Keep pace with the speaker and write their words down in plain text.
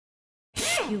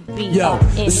Yo,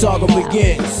 the saga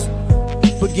begins.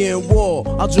 Begin war,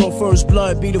 I'll draw first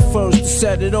blood, be the first to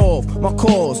set it off. My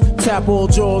cause, tap all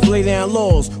jaws, lay down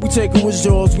laws. We take it with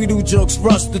jaws, we do jokes,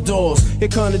 rush the doors. Here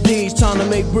come the D's, trying to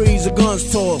make breeze or guns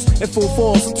toss. In full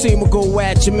force, some team will go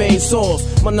at your main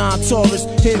source. My non-Taurus,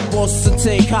 hit bosses and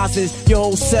take hostage. Your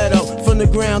whole setup, from the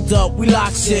ground up, we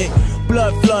lock shit.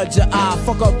 Blood flood your eye,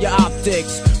 fuck up your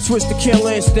optics. Switch the kill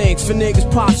instincts for niggas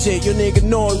pop shit. Your nigga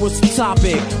know what's the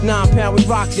topic. 9 pound, we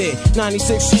rocked it.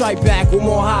 96 strike back with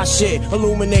more hot shit.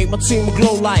 Illuminate, my team will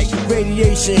glow like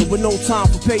radiation with no time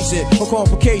for patience or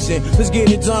complication. Let's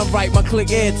get it done right, my click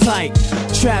airtight.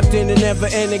 Trapped in the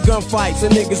never-ending gunfights,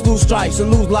 and niggas lose stripes and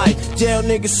lose life. Jail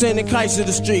niggas sending kites to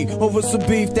the street over some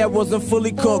beef that wasn't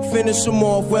fully cooked. Finish them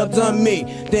off, well done me.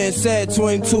 Then said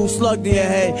 22 slug to your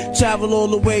head. Travel all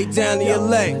the way down to your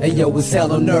leg. Hey yo, it's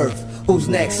hell on earth. Who's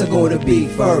next are gonna be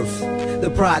first?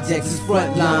 The projects is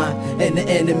front line, and the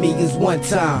enemy is one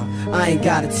time. I ain't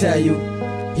gotta tell you.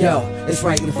 Yo, it's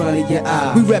right in front of your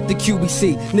eyes. We rep the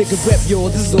QBC, nigga rep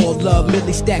yours, this is all love.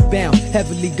 Millie stack bound,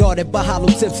 heavily guarded by hollow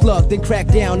tip slug. Then crack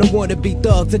down, I wanna be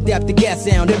thugs, adapt the gas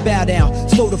sound, then bow down.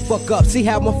 Slow the fuck up, see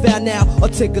how I'm found now?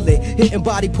 Articulate, hitting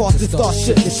body parts and start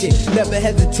shooting shit. Never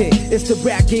hesitate, it's the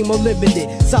rap game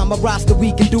unlimited. Sign my roster,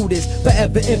 we can do this,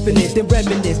 forever infinite. Then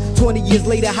reminisce, 20 years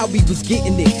later how we was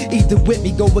getting it. Either with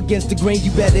me, go against the grain,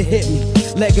 you better hit me.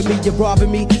 Legging me, you're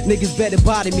robbing me, niggas better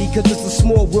body me. Cause it's a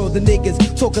small world, the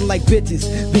niggas talking like bitches,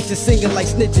 bitches singing like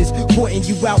snitches, pointing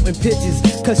you out in pitches.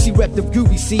 Cause she rep the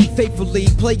QBC faithfully,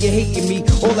 player hating me.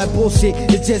 All that bullshit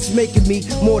is just making me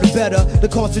more the better. To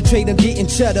concentrate on getting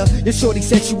cheddar. Your shorty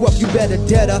set you up, you better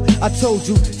dead her. I told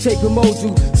you, shape and mold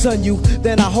you, son you,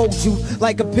 then I hold you.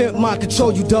 Like a pimp, mind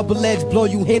control you, double edge, blow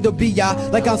you, handle B.I.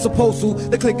 like I'm supposed to.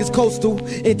 The click is coastal,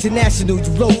 international,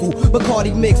 you local.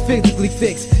 Bacardi mix, physically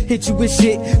fixed. Hit you with shit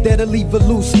that'll leave a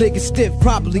loose nigga stiff,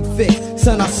 probably fixed.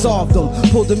 Son, I solved them,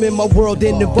 pulled them in my world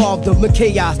and involved them in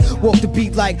chaos. Walk the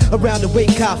beat like around the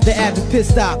wake cops, the avid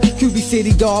pissed out. QB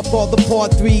City dog, fall the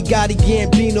part 3, Gotti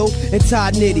Gambino and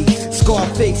Todd Nitty.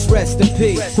 Scarface, rest in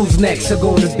peace. Who's next are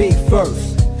gonna be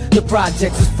first? The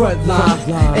projects is front line,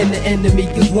 and the enemy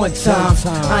is one time.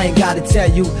 I ain't gotta tell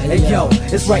you, hey yo,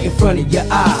 it's right in front of your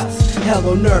eyes. Hell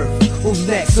on earth, who's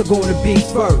next are gonna be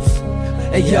first?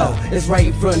 Hey yo, it's right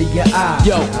in front of your eyes.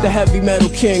 Yo, the heavy metal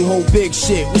king hold big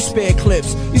shit with spare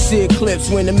clips. You see eclipse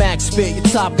when the Mac spit, your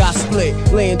top got split.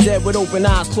 Laying dead with open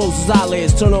eyes, close his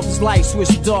eyelids. Turn off his light, switch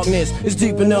to darkness. It's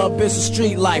deep in the abyss of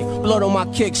street life. Blood on my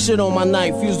kick, shit on my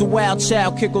knife. Use the wild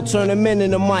child, kick will turn them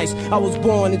into mice. I was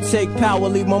born to take power,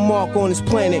 leave my mark on this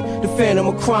planet. The phantom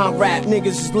of crime rap, niggas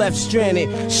is left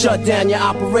stranded. Shut down your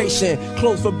operation,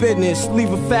 close for business.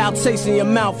 Leave a foul taste in your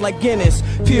mouth like Guinness.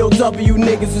 POW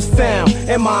niggas is found.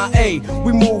 MIA,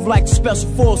 we move like the special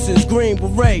forces, Green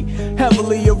Beret,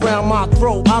 heavily around my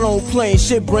throat. I don't play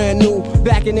shit brand new,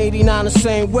 back in 89 the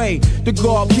same way. The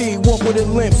guard P, walk with a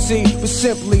limp, see, but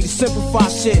simply to simplify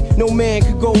shit, no man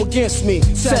could go against me.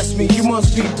 Test me, you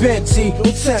must be bent, see,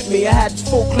 don't tempt me. I had this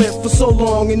full clip for so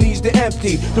long, it needs to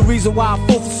empty. The reason why I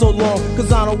full for so long,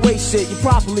 cause I don't waste shit. You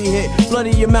properly hit, blood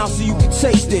in your mouth so you can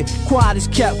taste it. Quiet is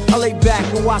kept, I lay back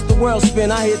and watch the world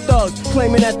spin. I hear thugs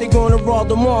claiming that they gonna rob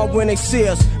the Mobb when they see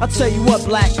us. I tell you what,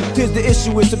 black, here's the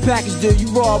issue, it's a package deal. You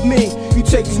rob me, you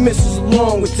take these missiles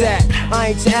along with that. I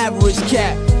ain't your average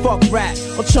cat, fuck rap.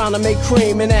 I'm trying to make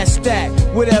cream and that stack.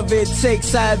 Whatever it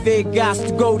takes, however it got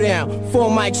to go down. 4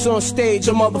 mics on stage,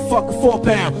 a motherfucker 4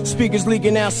 pound. Speakers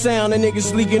leaking out sound and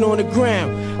niggas leaking on the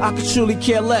ground. I could truly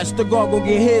care less, the guard gon'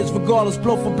 get his. Regardless,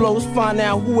 blow for blow, let's find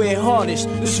out who hit hardest.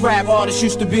 This rap artist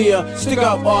used to be a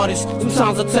stick-up artist.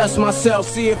 Sometimes I test myself,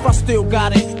 see if I still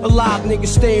got it. A lot of niggas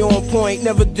stay on point,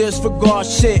 never disregard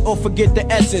shit or forget the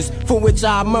essence from which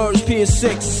I emerged.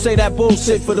 PS6, say that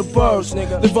bullshit for the birds,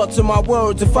 nigga. Live up to my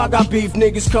words, if I got beef,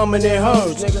 niggas coming in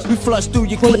herds. We flush through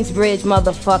your Queensbridge,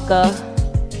 motherfucker.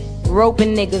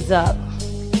 Roping niggas up.